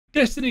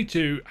Destiny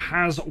 2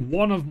 has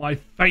one of my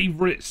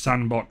favourite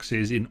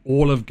sandboxes in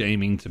all of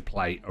gaming to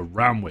play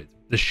around with.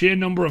 The sheer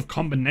number of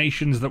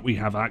combinations that we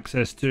have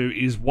access to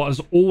is what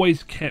has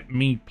always kept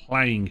me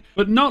playing,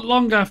 but not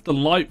long after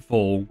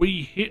Lightfall,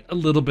 we hit a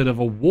little bit of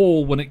a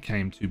wall when it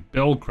came to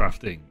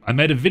buildcrafting. I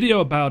made a video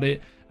about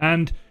it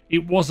and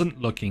it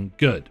wasn't looking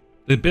good.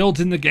 The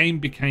builds in the game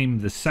became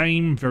the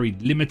same, very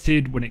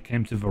limited when it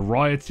came to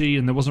variety,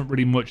 and there wasn't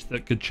really much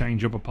that could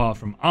change up apart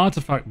from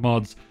artifact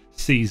mods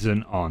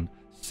season on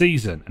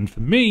season, and for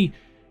me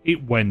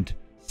it went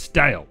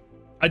stale.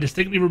 I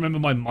distinctly remember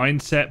my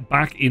mindset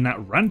back in that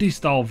ranty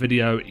style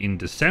video in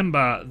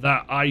December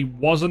that I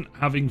wasn't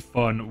having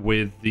fun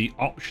with the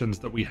options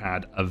that we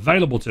had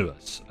available to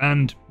us,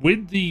 and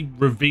with the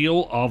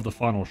reveal of the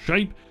final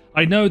shape,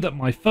 I know that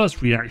my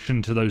first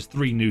reaction to those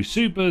 3 new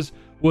supers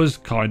was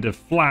kind of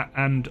flat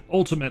and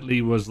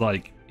ultimately was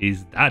like,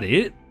 is that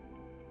it?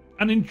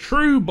 And in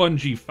true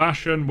Bungie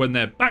fashion, when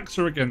their backs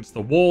are against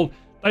the wall,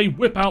 they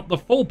whip out the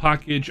full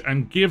package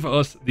and give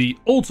us the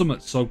ultimate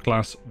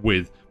subclass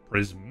with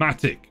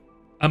Prismatic.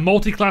 A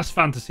multi-class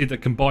fantasy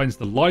that combines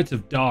the light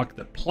of dark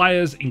that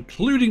players,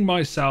 including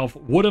myself,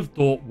 would have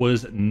thought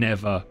was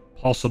never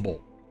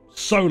possible.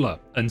 Solar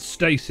and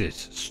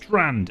stasis,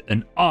 strand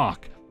and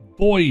arc,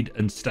 void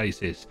and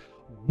stasis.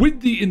 With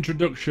the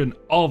introduction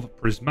of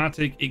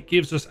Prismatic, it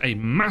gives us a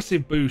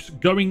massive boost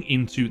going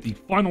into the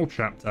final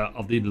chapter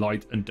of the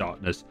Light and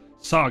Darkness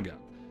saga.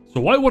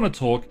 So I want to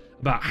talk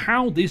about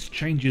how this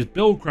changes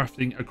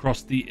buildcrafting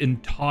across the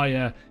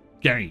entire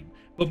game.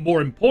 But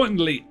more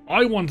importantly,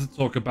 I want to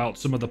talk about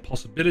some of the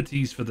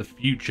possibilities for the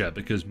future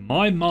because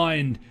my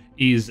mind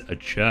is a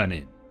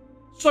churning.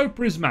 So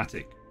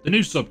Prismatic, the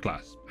new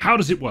subclass, how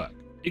does it work?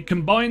 It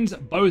combines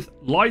both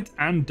light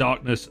and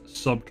darkness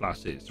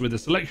subclasses with a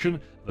selection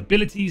of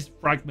abilities,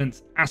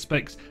 fragments,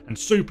 aspects, and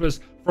supers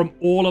from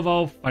all of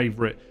our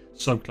favorite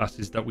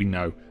subclasses that we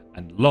know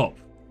and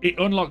love. It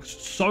unlocks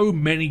so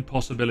many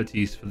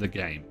possibilities for the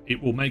game.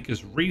 It will make us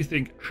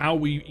rethink how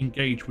we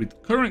engage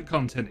with current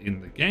content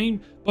in the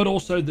game, but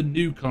also the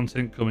new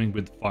content coming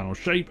with Final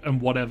Shape and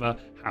whatever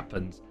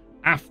happens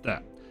after.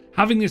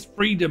 Having this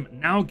freedom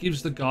now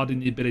gives the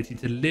Guardian the ability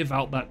to live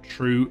out that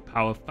true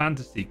power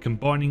fantasy,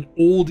 combining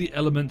all the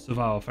elements of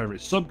our favorite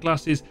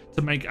subclasses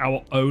to make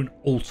our own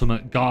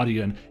ultimate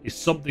Guardian is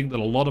something that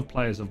a lot of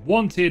players have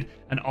wanted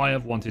and I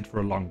have wanted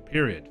for a long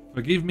period.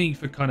 Forgive me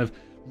for kind of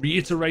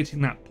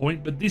reiterating that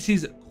point, but this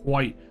is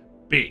quite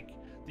big.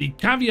 The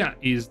caveat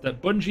is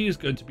that Bungie is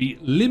going to be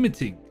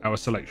limiting our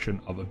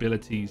selection of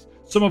abilities,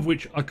 some of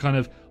which are kind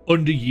of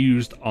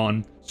underused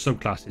on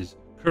subclasses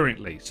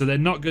currently. So they're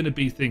not going to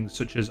be things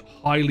such as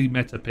highly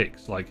meta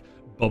picks like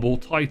Bubble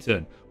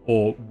Titan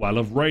or Well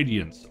of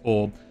Radiance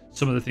or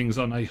some of the things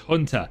on a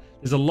Hunter.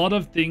 There's a lot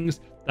of things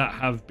that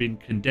have been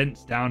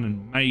condensed down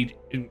and made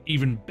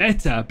even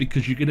better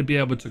because you're going to be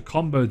able to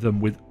combo them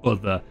with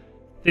other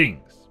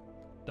things.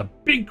 The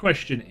big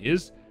question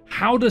is,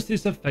 how does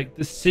this affect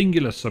the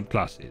singular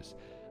subclasses?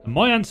 And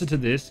my answer to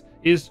this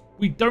is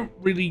we don't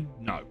really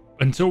know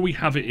until we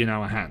have it in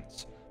our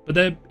hands. But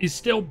there is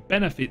still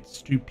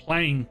benefits to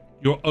playing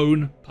your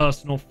own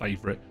personal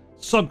favorite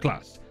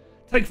subclass.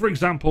 Take for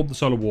example the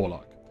Solar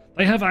Warlock.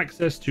 They have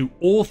access to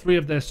all 3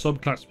 of their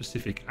subclass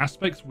specific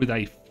aspects with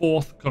a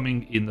 4th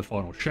coming in the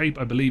final shape.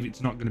 I believe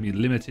it's not going to be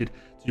limited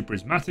to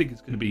Prismatic.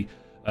 It's going to be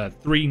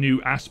 3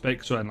 new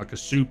aspects and like a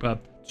super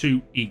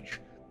to each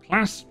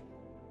class,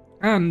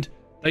 and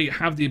they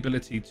have the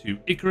ability to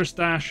Icarus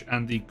Dash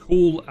and the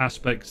cool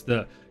aspects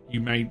that you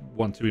may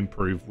want to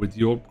improve with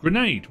your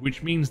grenade,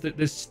 which means that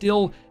there's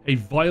still a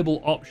viable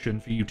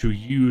option for you to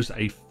use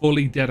a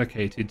fully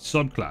dedicated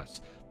subclass.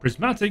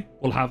 Prismatic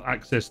will have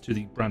access to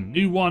the brand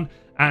new one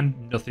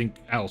and nothing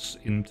else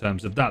in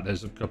terms of that.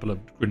 There's a couple of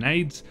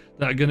grenades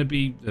that are going to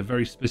be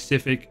very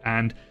specific,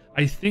 and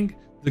I think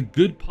the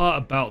good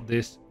part about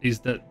this is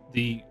that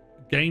the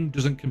game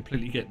doesn't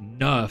completely get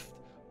nerfed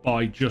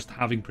by just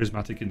having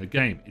Prismatic in the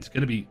game. It's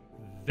going to be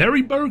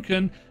very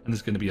broken and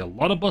there's going to be a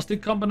lot of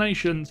busted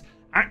combinations,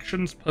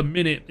 actions per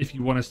minute if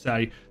you want to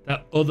say,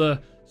 that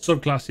other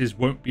subclasses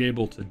won't be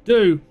able to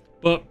do,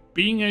 but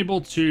being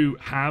able to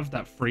have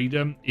that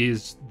freedom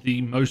is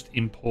the most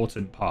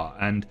important part,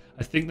 and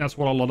I think that's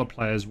what a lot of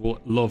players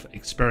will love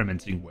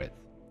experimenting with.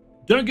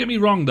 Don't get me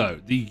wrong though,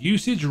 the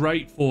usage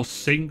rate for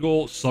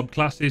single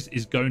subclasses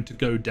is going to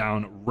go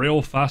down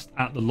real fast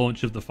at the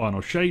launch of the final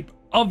shape,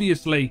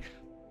 obviously,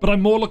 but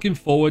I'm more looking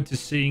forward to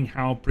seeing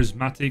how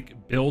Prismatic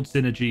build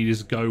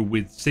synergies go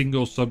with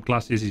single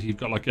subclasses. If you've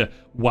got like a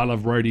Well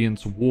of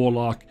Radiance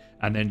Warlock,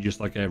 and then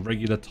just like a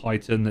regular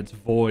Titan that's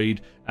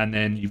Void, and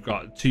then you've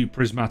got 2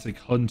 Prismatic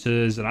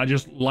Hunters, and I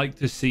just like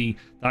to see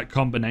that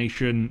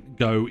combination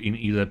go in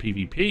either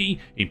PvP,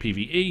 in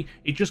PvE.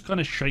 It just kind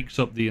of shakes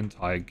up the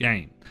entire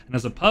game. And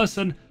as a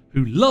person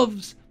who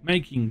loves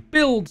making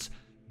builds,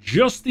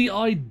 just the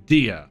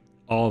idea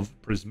of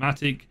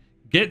Prismatic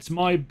gets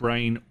my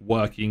brain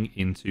working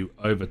into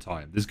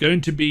overtime. There's going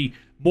to be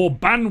more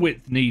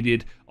bandwidth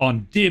needed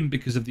on Dim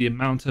because of the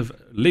amount of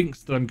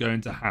links that I'm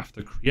going to have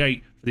to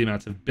create for the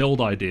amount of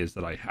build ideas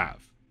that I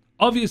have.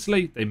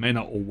 Obviously, they may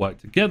not all work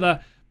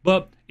together,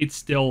 but it's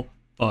still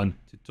fun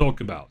to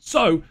talk about.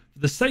 So, for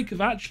the sake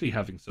of actually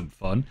having some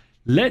fun,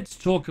 let's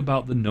talk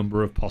about the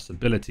number of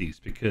possibilities,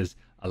 because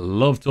I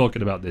love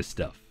talking about this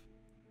stuff.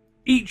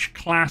 Each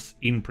class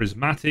in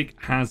Prismatic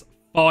has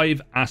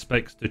 5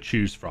 aspects to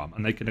choose from,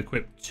 and they can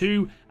equip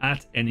 2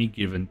 at any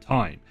given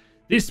time.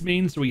 This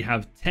means we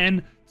have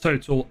 10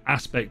 total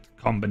aspect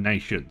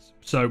combinations.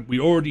 So we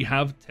already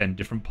have 10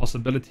 different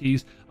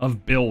possibilities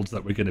of builds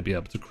that we're going to be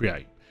able to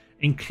create,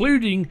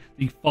 including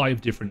the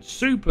 5 different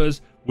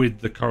supers with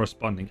the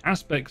corresponding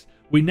aspects.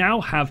 We now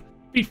have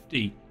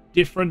 50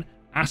 different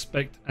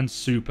aspect and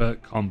super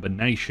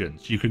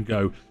combinations. You can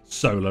go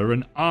solar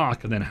and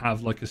arc and then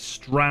have like a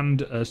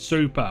strand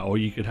super, or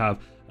you could have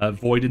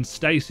void and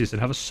stasis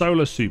and have a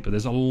solar super.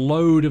 There's a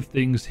load of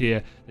things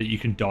here that you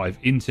can dive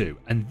into,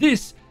 and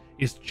this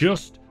is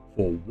just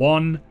for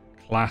one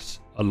class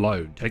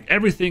alone. Take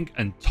everything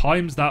and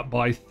times that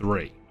by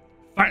 3.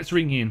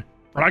 Factoring in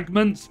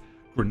fragments,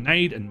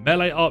 grenade and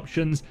melee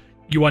options,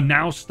 you are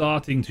now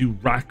starting to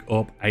rack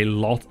up a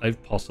lot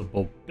of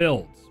possible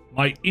builds.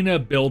 My inner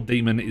build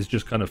demon is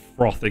just kind of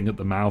frothing at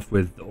the mouth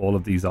with all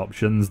of these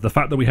options. The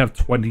fact that we have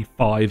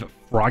 25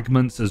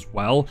 fragments as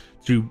well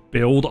to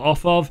build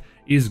off of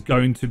is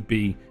going to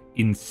be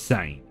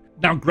insane.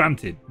 Now,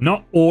 granted,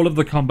 not all of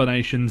the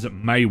combinations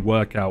may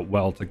work out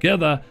well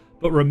together,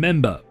 but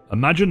remember,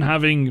 imagine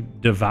having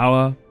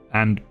Devour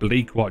and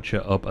Bleak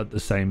Watcher up at the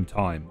same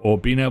time, or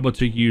being able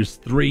to use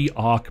 3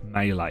 arc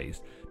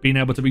melees. Being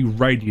able to be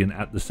Radiant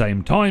at the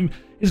same time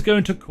is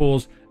going to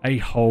cause a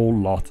whole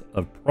lot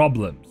of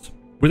problems.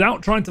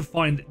 Without trying to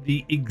find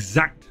the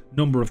exact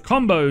number of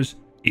combos,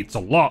 it's a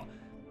lot.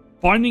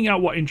 Finding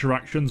out what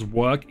interactions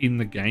work in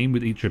the game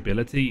with each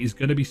ability is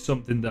going to be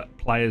something that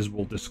players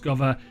will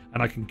discover,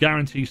 and I can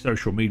guarantee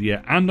social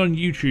media and on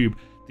YouTube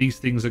these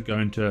things are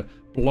going to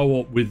blow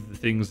up with the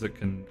things that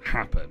can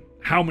happen.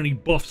 How many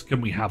buffs can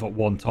we have at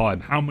one time?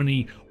 How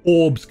many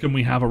orbs can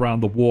we have around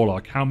the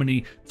Warlock? How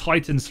many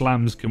Titan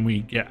slams can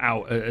we get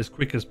out as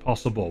quick as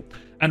possible?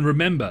 And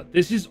remember,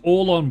 this is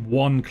all on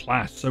one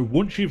class, so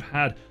once you've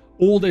had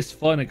all this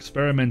fun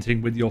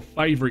experimenting with your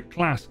favorite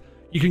class,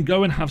 you can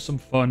go and have some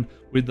fun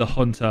with the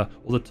Hunter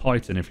or the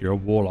Titan if you're a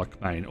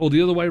Warlock main, or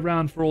the other way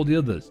around for all the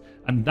others.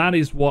 And that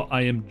is what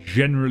I am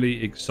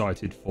generally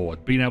excited for,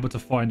 being able to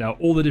find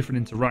out all the different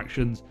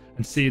interactions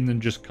and seeing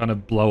them just kind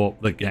of blow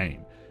up the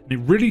game. And it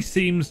really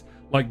seems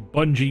like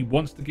Bungie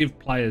wants to give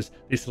players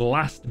this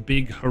last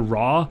big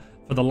hurrah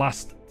for the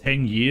last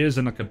 10 years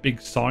and like a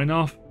big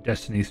sign-off.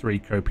 Destiny 3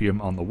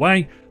 Copium on the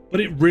way.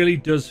 But it really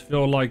does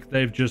feel like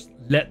they've just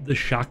let the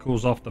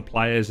shackles off the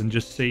players and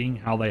just seeing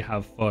how they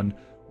have fun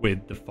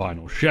with the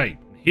final shape.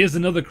 Here's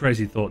another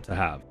crazy thought to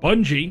have.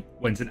 Bungie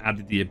went and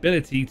added the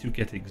ability to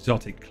get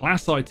exotic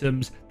class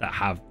items that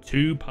have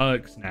 2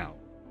 perks now.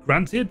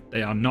 Granted,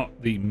 they are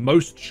not the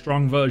most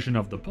strong version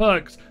of the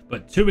perks,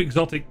 but 2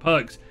 exotic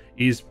perks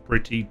is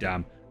pretty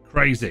damn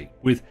crazy.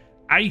 With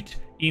 8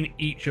 in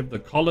each of the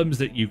columns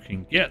that you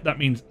can get, that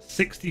means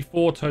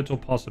 64 total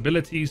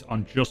possibilities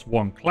on just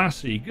one class,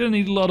 so you're going to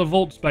need a lot of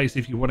vault space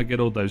if you want to get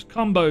all those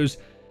combos.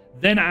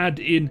 Then add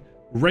in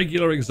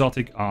regular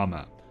exotic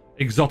armor,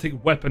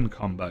 exotic weapon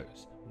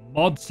combos,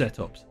 mod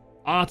setups,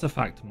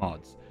 artifact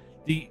mods.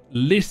 The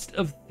list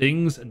of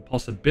things and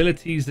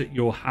possibilities that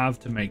you'll have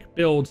to make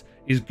builds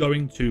is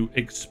going to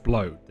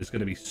explode. There's going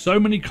to be so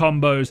many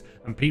combos,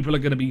 and people are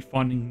going to be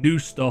finding new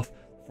stuff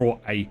for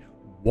a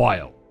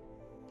while.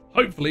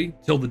 Hopefully,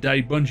 till the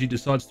day Bungie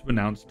decides to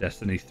announce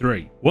Destiny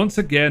 3. Once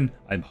again,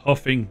 I'm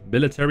huffing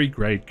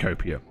military-grade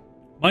copium.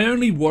 My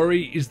only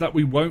worry is that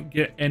we won't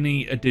get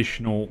any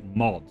additional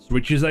mods,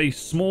 which is a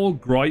small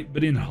gripe,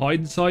 but in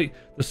hindsight,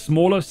 the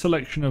smaller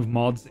selection of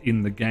mods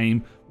in the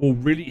game will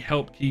really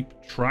help keep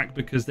track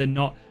because they're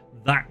not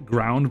that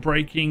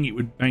groundbreaking. It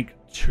would make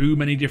too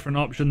many different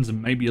options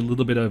and maybe a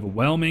little bit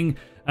overwhelming,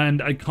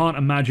 and I can't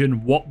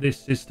imagine what this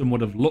system would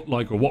have looked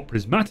like or what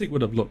Prismatic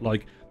would have looked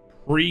like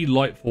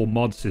pre-Lightfall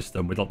mod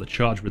system, with like the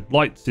Charge with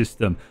Light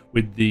system,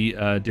 with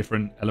the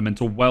different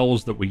elemental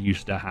wells that we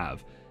used to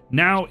have.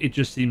 Now it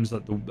just seems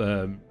that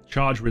the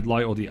Charge with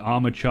Light or the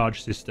armor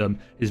charge system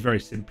is very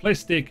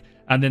simplistic,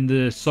 and then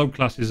the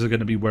subclasses are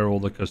going to be where all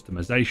the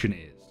customization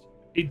is.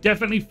 It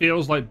definitely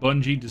feels like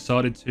Bungie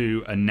decided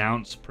to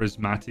announce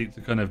Prismatic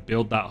to kind of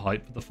build that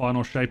hype for the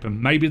final shape,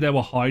 and maybe they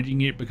were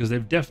hiding it because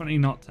they've definitely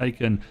not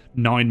taken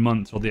 9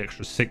 months or the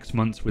extra 6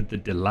 months with the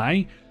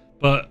delay.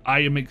 But I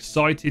am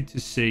excited to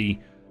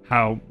see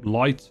how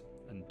Light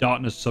and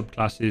Darkness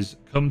subclasses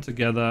come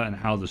together and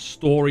how the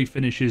story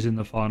finishes in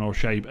the final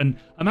shape. And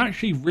I'm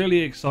actually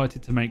really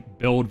excited to make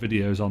build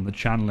videos on the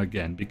channel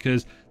again,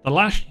 because the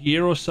last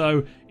year or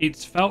so,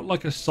 it's felt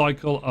like a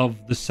cycle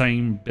of the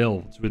same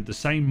builds with the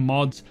same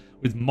mods,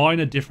 with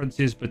minor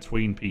differences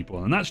between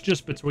people. And that's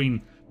just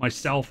between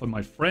myself and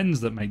my friends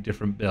that make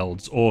different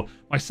builds, or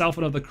myself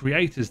and other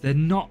creators. They're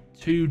not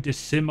too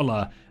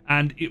dissimilar,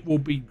 and it will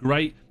be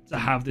great to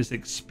have this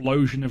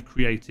explosion of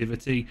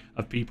creativity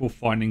of people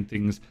finding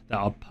things that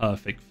are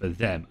perfect for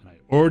them. And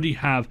I already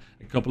have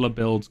a couple of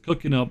builds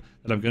cooking up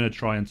that I'm going to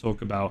try and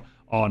talk about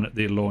on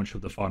the launch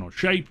of the final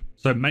shape.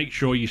 So make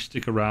sure you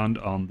stick around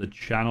on the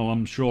channel.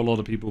 I'm sure a lot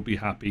of people will be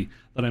happy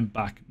that I'm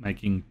back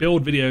making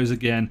build videos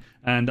again,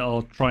 and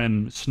I'll try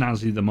and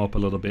snazzy them up a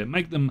little bit,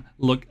 make them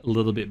look a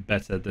little bit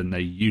better than they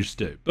used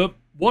to. But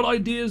what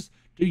ideas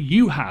do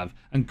you have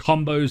and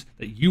combos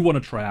that you want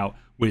to try out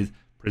with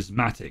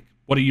Prismatic?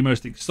 What are you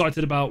most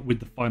excited about with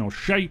the final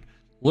shape?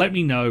 Let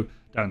me know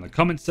down in the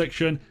comments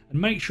section, and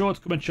make sure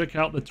to come and check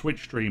out the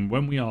Twitch stream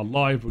when we are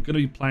live. We're going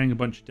to be playing a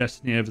bunch of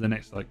Destiny over the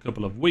next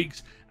couple of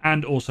weeks,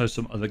 and also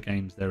some other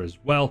games there as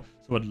well,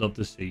 so I'd love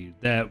to see you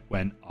there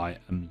when I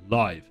am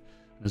live.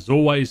 And as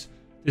always,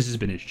 this has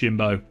been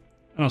Jimbo, and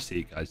I'll see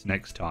you guys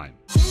next time.